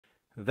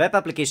Web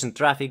application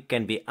traffic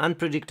can be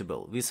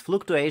unpredictable, with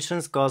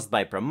fluctuations caused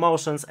by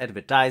promotions,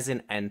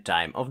 advertising, and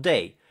time of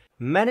day.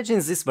 Managing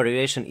this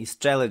variation is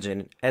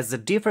challenging, as the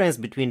difference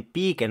between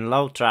peak and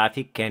low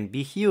traffic can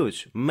be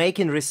huge,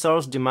 making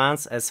resource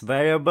demands as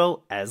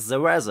variable as the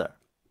weather.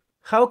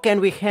 How can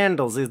we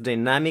handle this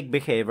dynamic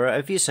behavior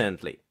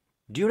efficiently?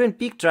 During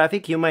peak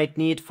traffic, you might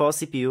need 4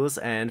 CPUs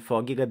and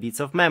 4 gigabits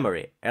of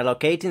memory.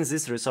 Allocating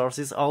these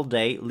resources all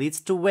day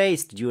leads to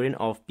waste during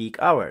off-peak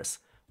hours,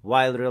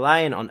 while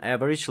relying on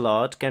average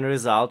load can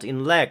result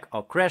in lag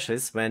or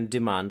crashes when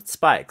demand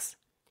spikes.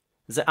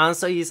 The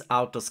answer is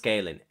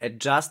autoscaling,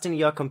 adjusting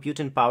your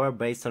computing power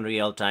based on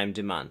real-time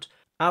demand.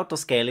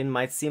 Autoscaling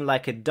might seem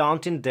like a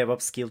daunting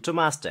DevOps skill to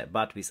master,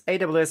 but with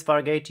AWS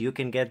Fargate you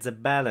can get the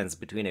balance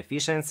between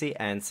efficiency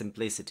and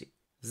simplicity.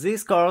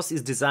 This course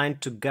is designed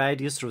to guide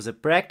you through the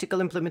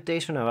practical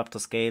implementation of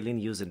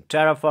autoscaling using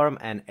Terraform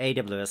and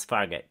AWS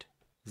Fargate.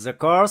 The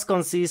course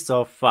consists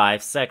of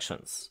 5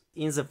 sections.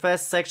 In the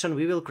first section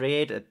we will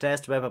create a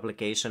test web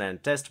application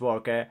and test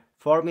worker,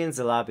 forming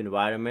the lab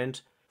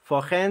environment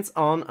for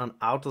hands-on and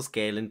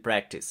autoscaling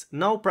practice.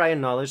 No prior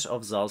knowledge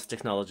of those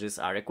technologies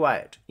are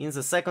required. In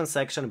the second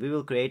section we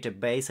will create a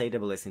base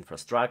AWS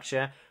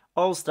infrastructure,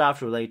 all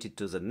stuff related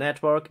to the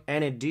network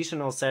and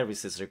additional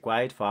services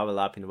required for our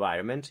lab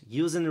environment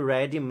using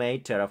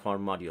ready-made Terraform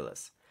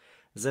modules.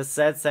 The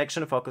third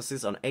section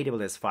focuses on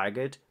AWS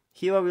Fargate.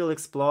 Here we will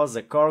explore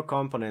the core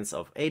components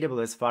of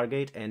AWS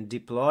Fargate and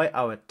deploy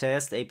our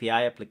test API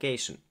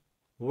application,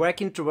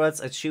 working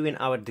towards achieving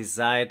our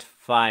desired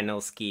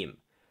final scheme.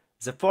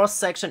 The fourth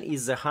section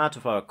is the heart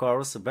of our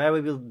course, where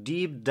we will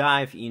deep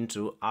dive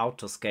into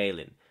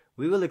autoscaling.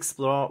 We will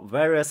explore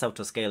various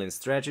autoscaling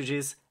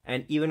strategies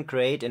and even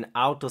create an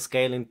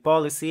autoscaling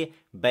policy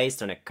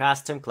based on a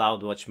custom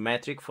CloudWatch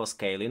metric for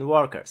scaling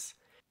workers.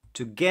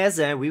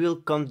 Together, we will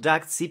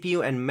conduct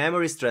CPU and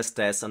memory stress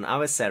tests on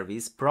our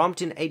service,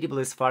 prompting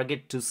AWS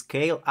Fargate to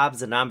scale up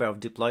the number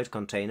of deployed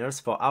containers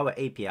for our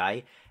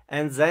API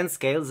and then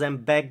scale them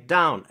back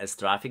down as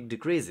traffic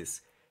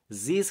decreases.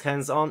 This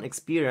hands-on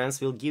experience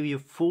will give you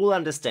full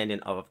understanding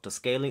of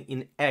autoscaling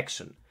in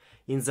action.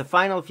 In the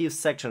final fifth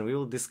section, we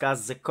will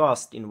discuss the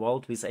cost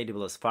involved with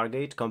AWS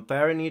Fargate,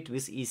 comparing it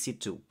with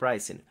EC2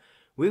 pricing.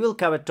 We will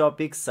cover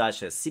topics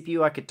such as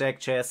CPU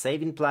architecture,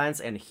 saving plans,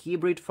 and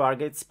hybrid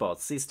Fargate spot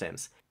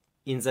systems.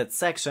 In that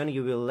section,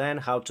 you will learn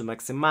how to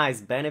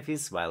maximize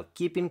benefits while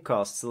keeping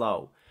costs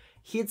low.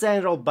 Hit the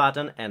enroll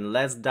button and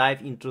let's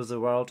dive into the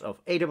world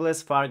of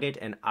AWS Fargate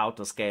and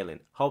autoscaling.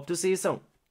 Hope to see you soon!